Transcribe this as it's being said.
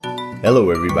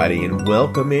Hello, everybody, and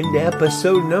welcome into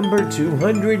episode number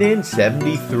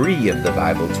 273 of the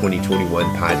Bible 2021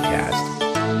 podcast.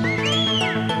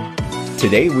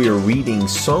 Today we are reading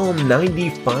Psalm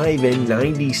 95 and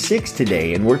 96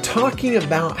 today, and we're talking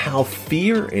about how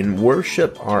fear and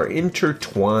worship are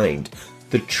intertwined.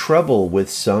 The trouble with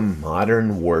some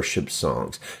modern worship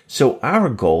songs. So our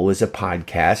goal as a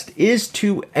podcast is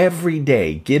to every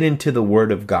day get into the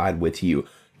Word of God with you,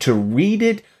 to read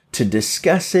it, to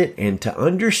discuss it, and to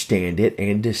understand it,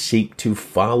 and to seek to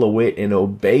follow it and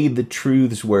obey the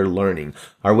truths we're learning.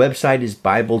 Our website is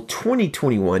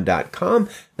Bible2021.com.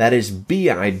 That is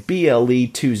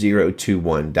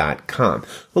BIBLE2021.com.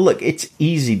 Well, look, it's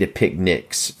easy to pick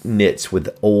nits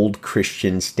with old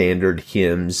Christian standard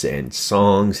hymns and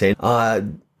songs and,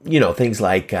 things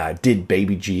like, did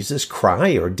baby Jesus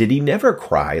cry or did he never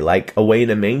cry? Like Away in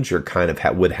a Manger kind of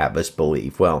would have us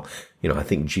believe. Well, I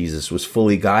think Jesus was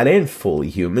fully God and fully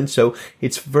human, so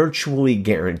it's virtually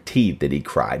guaranteed that he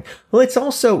cried. Well, it's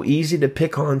also easy to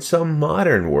pick on some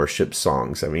modern worship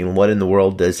songs. I mean, what in the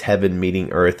world does heaven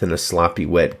meeting earth in a sloppy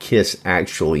wet kiss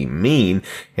actually mean?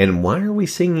 And why are we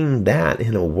singing that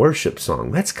in a worship song?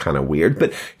 That's kind of weird.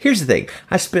 But here's the thing.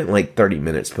 I spent like 30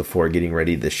 minutes before getting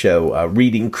ready to the show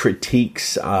reading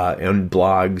critiques on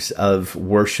blogs of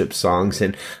worship songs,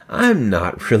 and I'm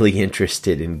not really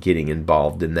interested in getting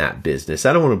involved in that business.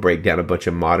 I don't want to break down a bunch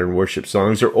of modern worship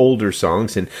songs or older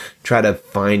songs and try to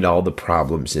find all the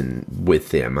problems with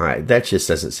them. That just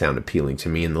doesn't sound appealing to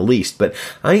me in the least. But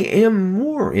I am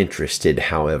more interested,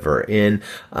 however, in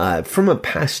from a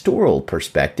pastoral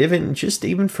perspective, and just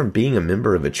even from being a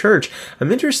member of a church,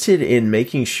 I'm interested in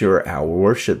making sure our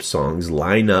worship songs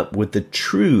line up with the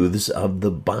truths of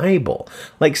the Bible.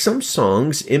 Like some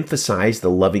songs emphasize the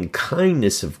loving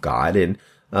kindness of God and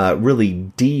really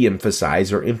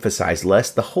de-emphasize or emphasize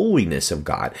less the holiness of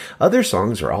God. Other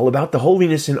songs are all about the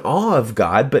holiness and awe of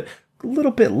God, but a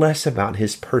little bit less about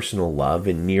his personal love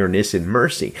and nearness and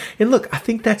mercy. And look, I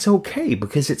think that's okay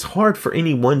because it's hard for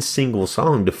any one single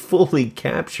song to fully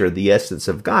capture the essence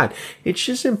of God. It's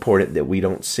just important that we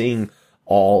don't sing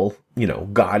all,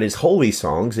 God is holy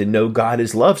songs and no God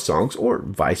is love songs, or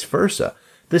vice versa.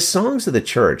 The songs of the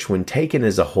church, when taken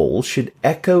as a whole, should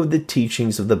echo the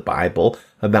teachings of the Bible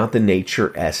about the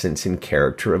nature, essence, and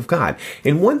character of God.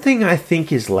 And one thing I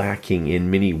think is lacking in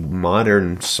many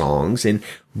modern songs, and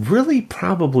really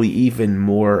probably even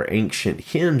more ancient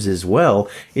hymns as well,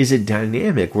 is a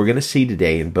dynamic we're going to see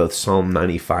today in both Psalm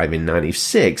 95 and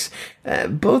 96,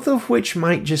 both of which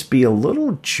might just be a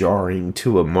little jarring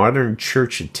to a modern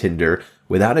church attender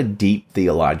without a deep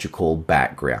theological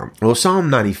background. Well, Psalm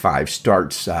 95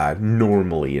 starts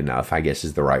normally enough, I guess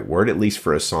is the right word, at least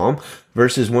for a psalm.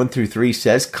 Verses 1 through 3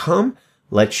 says, "Come,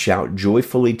 let's shout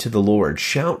joyfully to the Lord.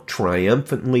 Shout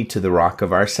triumphantly to the rock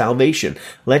of our salvation.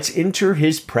 Let's enter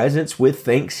his presence with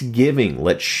thanksgiving.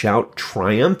 Let's shout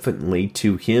triumphantly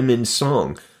to him in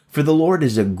song. For the Lord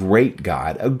is a great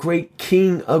God, a great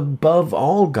King above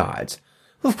all gods."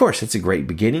 Of course, it's a great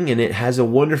beginning, and it has a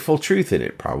wonderful truth in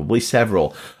it, probably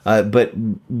several. But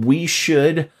we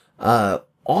should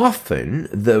often,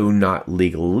 though not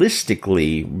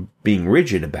legalistically being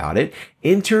rigid about it,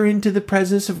 enter into the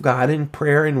presence of God in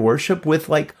prayer and worship with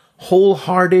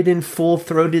wholehearted and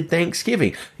full-throated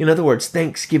thanksgiving. In other words,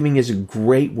 thanksgiving is a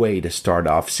great way to start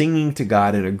off singing to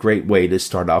God and a great way to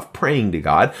start off praying to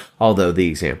God. Although the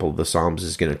example of the Psalms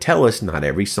is going to tell us not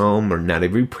every psalm or not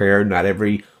every prayer, not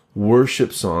every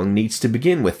worship song needs to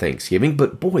begin with thanksgiving,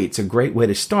 but boy, it's a great way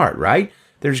to start, right?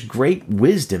 There's great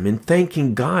wisdom in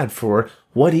thanking God for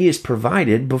what he has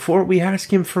provided before we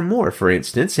ask him for more, for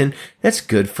instance, and that's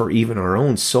good for even our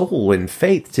own soul and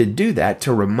faith to do that,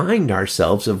 to remind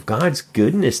ourselves of God's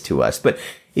goodness to us. But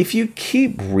if you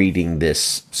keep reading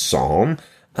this psalm,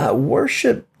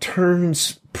 worship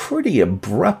turns pretty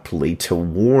abruptly to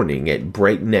warning at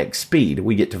breakneck speed.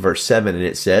 We get to verse 7 and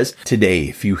it says, "Today,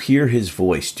 if you hear his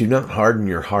voice, do not harden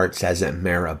your hearts as at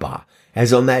Meribah,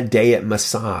 as on that day at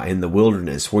Massah in the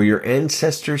wilderness, where your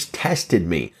ancestors tested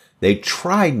me. They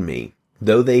tried me,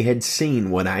 though they had seen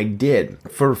what I did.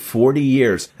 For 40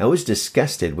 years I was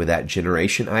disgusted with that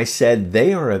generation. I said,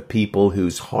 they are a people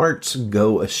whose hearts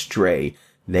go astray.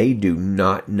 They do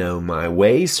not know my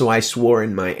ways, so I swore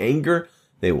in my anger,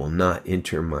 they will not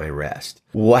enter my rest."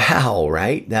 Wow,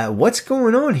 right? What's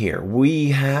going on here?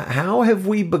 How have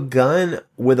we begun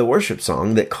with a worship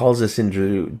song that calls us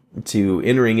into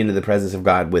entering into the presence of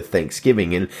God with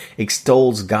thanksgiving and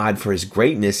extols God for his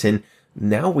greatness, and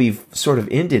now we've sort of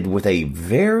ended with a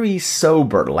very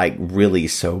sober, really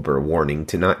sober warning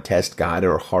to not test God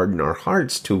or harden our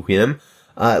hearts to him,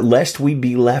 lest we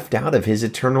be left out of his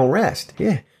eternal rest.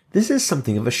 Yeah. this is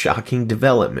something of a shocking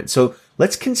development. So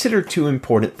let's consider two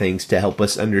important things to help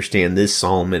us understand this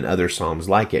psalm and other psalms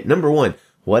like it. Number one,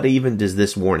 what even does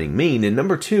this warning mean? And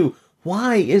number two,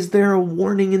 why is there a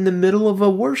warning in the middle of a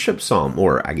worship psalm?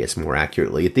 Or I guess more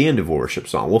accurately, at the end of a worship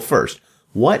psalm. Well, first,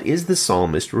 what is the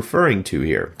psalmist referring to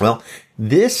here? Well,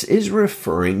 this is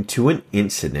referring to an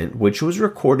incident which was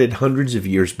recorded hundreds of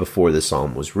years before the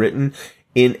psalm was written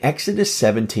in Exodus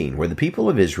 17, where the people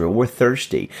of Israel were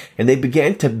thirsty, and they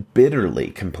began to bitterly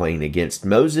complain against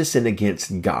Moses and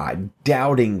against God,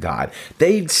 doubting God.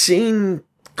 They'd seen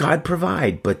God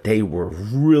provide, but they were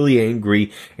really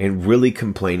angry and really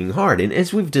complaining hard. And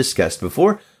as we've discussed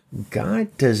before,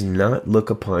 God does not look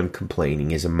upon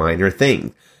complaining as a minor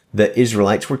thing. The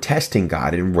Israelites were testing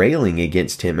God and railing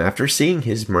against him after seeing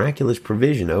his miraculous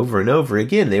provision over and over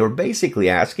again. They were basically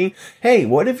asking, hey,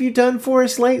 what have you done for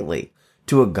us lately?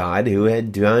 To a God who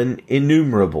had done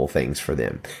innumerable things for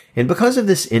them. And because of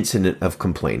this incident of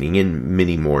complaining and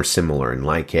many more similar and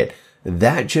like it,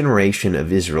 that generation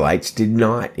of Israelites did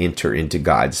not enter into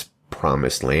God's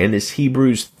promised land, as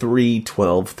Hebrews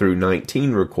 3:12 through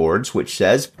 19 records, which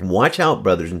says, watch out,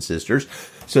 brothers and sisters,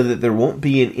 so that there won't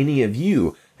be in any of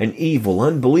you an evil,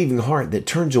 unbelieving heart that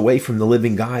turns away from the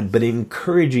living God, but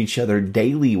encourage each other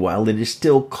daily while it is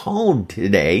still called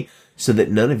today, so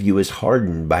that none of you is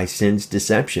hardened by sin's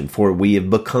deception. For we have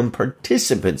become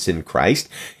participants in Christ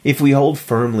if we hold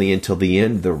firmly until the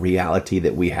end the reality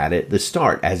that we had at the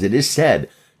start. As it is said,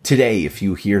 today, if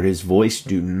you hear his voice,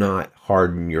 do not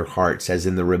harden your hearts as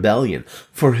in the rebellion.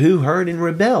 For who heard and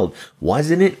rebelled?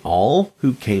 Wasn't it all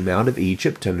who came out of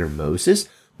Egypt under Moses?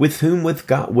 With whom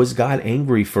was God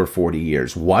angry for 40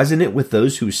 years? Wasn't it with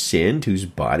those who sinned, whose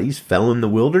bodies fell in the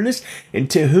wilderness?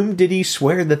 And to whom did he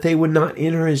swear that they would not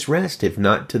enter his rest, if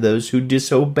not to those who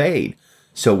disobeyed?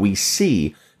 So we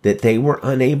see that they were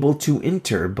unable to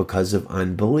enter because of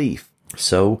unbelief.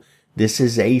 So this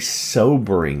is a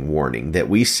sobering warning that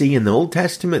we see in the Old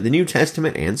Testament, the New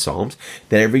Testament, and Psalms,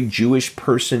 that every Jewish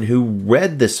person who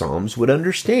read the Psalms would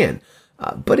understand.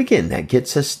 But again, that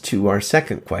gets us to our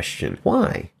second question.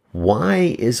 Why?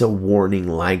 Why is a warning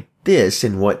like this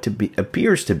in what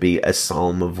appears to be a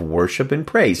psalm of worship and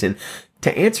praise? And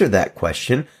to answer that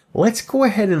question, let's go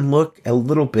ahead and look a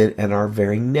little bit at our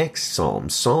very next psalm,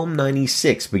 Psalm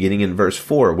 96, beginning in verse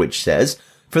 4, which says,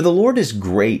 for the Lord is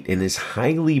great and is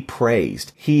highly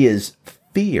praised. He is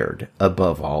feared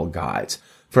above all gods.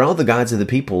 For all the gods of the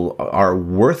people are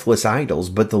worthless idols,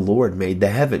 but the Lord made the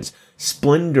heavens.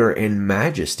 Splendor and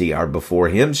majesty are before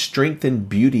him. Strength and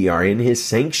beauty are in his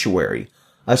sanctuary.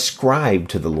 Ascribe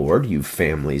to the Lord, you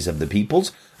families of the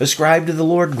peoples. Ascribe to the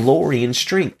Lord glory and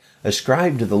strength.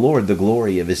 Ascribe to the Lord the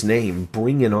glory of his name.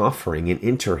 Bring an offering and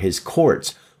enter his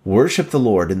courts. Worship the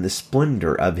Lord in the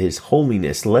splendor of his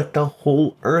holiness. Let the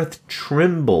whole earth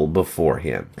tremble before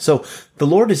him. So the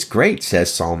Lord is great,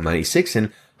 says Psalm 96,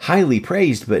 and highly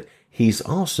praised, but he's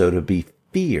also to be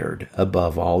feared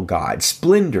above all gods.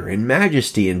 Splendor and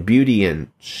majesty and beauty and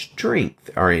strength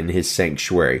are in his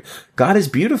sanctuary. God is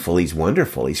beautiful. He's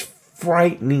wonderful. He's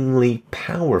frighteningly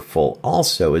powerful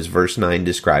also, as verse 9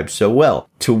 describes so well.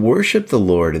 To worship the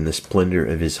Lord in the splendor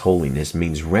of his holiness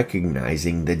means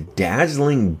recognizing the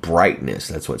dazzling brightness,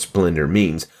 that's what splendor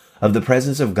means, of the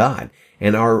presence of God.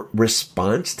 And our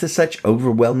response to such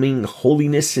overwhelming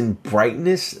holiness and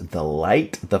brightness, the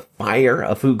light, the fire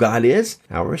of who God is,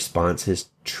 our response is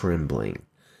trembling.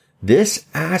 This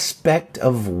aspect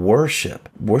of worship,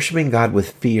 worshiping God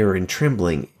with fear and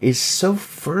trembling, is so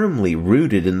firmly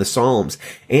rooted in the Psalms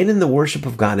and in the worship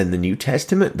of God in the New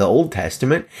Testament, the Old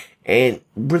Testament, and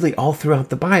really all throughout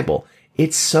the Bible.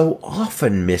 It's so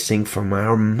often missing from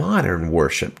our modern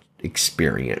worship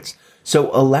experience.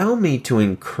 So allow me to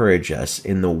encourage us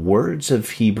in the words of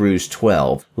Hebrews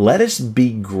 12. Let us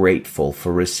be grateful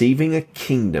for receiving a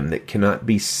kingdom that cannot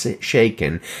be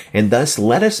shaken, and thus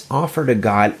let us offer to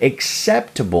God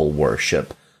acceptable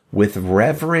worship with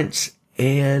reverence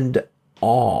and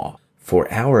awe. For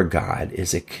our God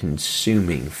is a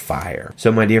consuming fire.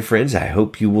 So, my dear friends, I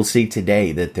hope you will see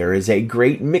today that there is a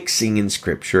great mixing in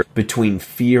Scripture between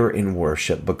fear and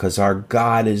worship, because our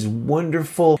God is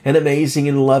wonderful and amazing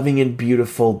and loving and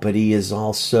beautiful, but he is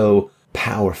also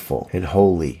powerful and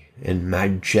holy and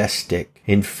majestic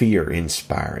and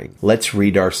fear-inspiring. Let's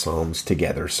read our Psalms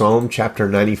together. Psalm chapter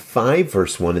 95,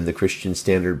 verse 1 in the Christian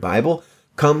Standard Bible.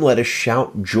 Come, let us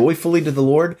shout joyfully to the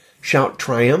Lord. Shout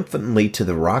triumphantly to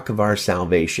the rock of our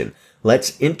salvation.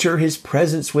 Let's enter his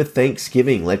presence with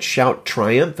thanksgiving. Let's shout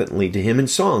triumphantly to him in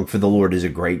song. For the Lord is a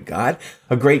great God,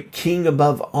 a great King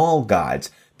above all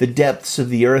gods. The depths of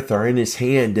the earth are in his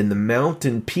hand, and the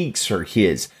mountain peaks are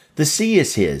his. The sea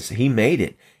is his. He made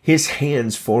it, His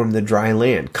hands form the dry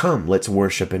land. Come, let's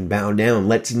worship and bow down.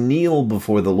 Let's kneel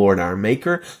before the Lord our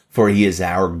Maker, for he is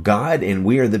our God, and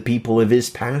we are the people of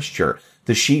his pasture,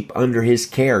 the sheep under his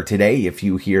care. Today, if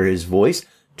you hear his voice,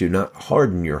 do not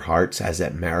harden your hearts as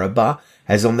at Meribah,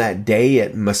 as on that day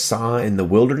at Massah in the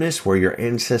wilderness, where your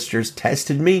ancestors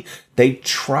tested me. They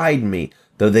tried me,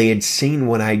 though they had seen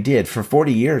what I did. For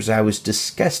 40 years I was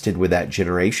disgusted with that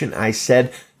generation. I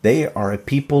said, they are a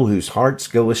people whose hearts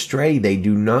go astray. They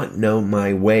do not know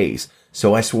my ways.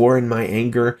 So I swore in my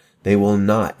anger, they will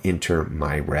not enter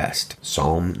my rest.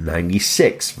 Psalm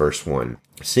 96, verse 1.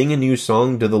 Sing a new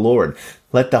song to the Lord.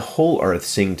 Let the whole earth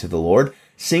sing to the Lord.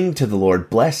 Sing to the Lord,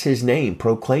 bless his name,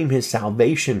 proclaim his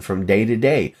salvation from day to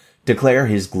day. Declare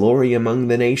his glory among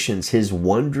the nations, his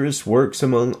wondrous works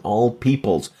among all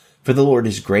peoples. For the Lord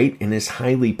is great and is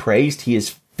highly praised. He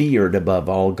is feared above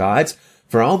all gods.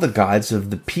 For all the gods of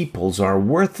the peoples are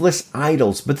worthless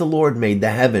idols, but the Lord made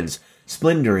the heavens.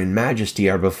 Splendor and majesty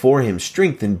are before him.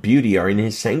 Strength and beauty are in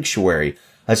his sanctuary.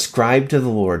 Ascribe to the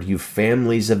Lord, you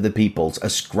families of the peoples.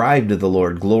 Ascribe to the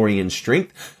Lord glory and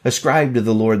strength. Ascribe to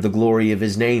the Lord the glory of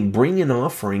his name. Bring an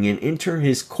offering and enter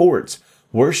his courts.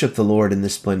 Worship the Lord in the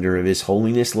splendor of his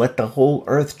holiness. Let the whole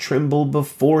earth tremble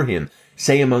before him.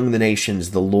 Say among the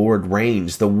nations, the Lord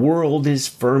reigns. The world is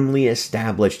firmly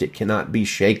established. It cannot be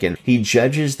shaken. He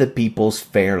judges the peoples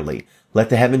fairly. Let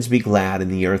the heavens be glad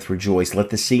and the earth rejoice. Let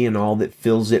the sea and all that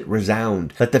fills it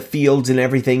resound. Let the fields and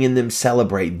everything in them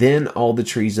celebrate. Then all the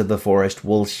trees of the forest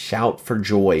will shout for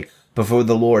joy before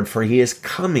the Lord, for he is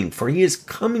coming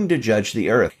to judge the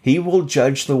earth. He will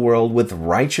judge the world with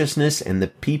righteousness and the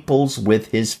peoples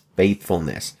with his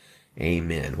faithfulness.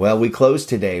 Amen. Well, we close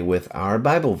today with our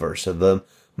Bible verse of the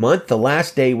month. The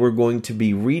last day we're going to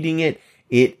be reading it.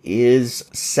 It is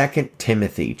 2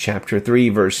 Timothy chapter 3,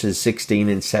 verses 16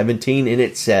 and 17, and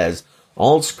it says,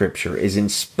 all scripture is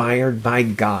inspired by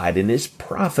God and is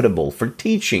profitable for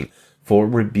teaching, for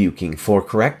rebuking, for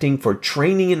correcting, for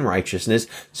training in righteousness,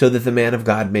 so that the man of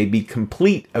God may be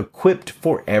complete, equipped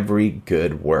for every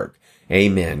good work.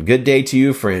 Amen. Good day to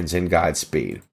you, friends, and Godspeed.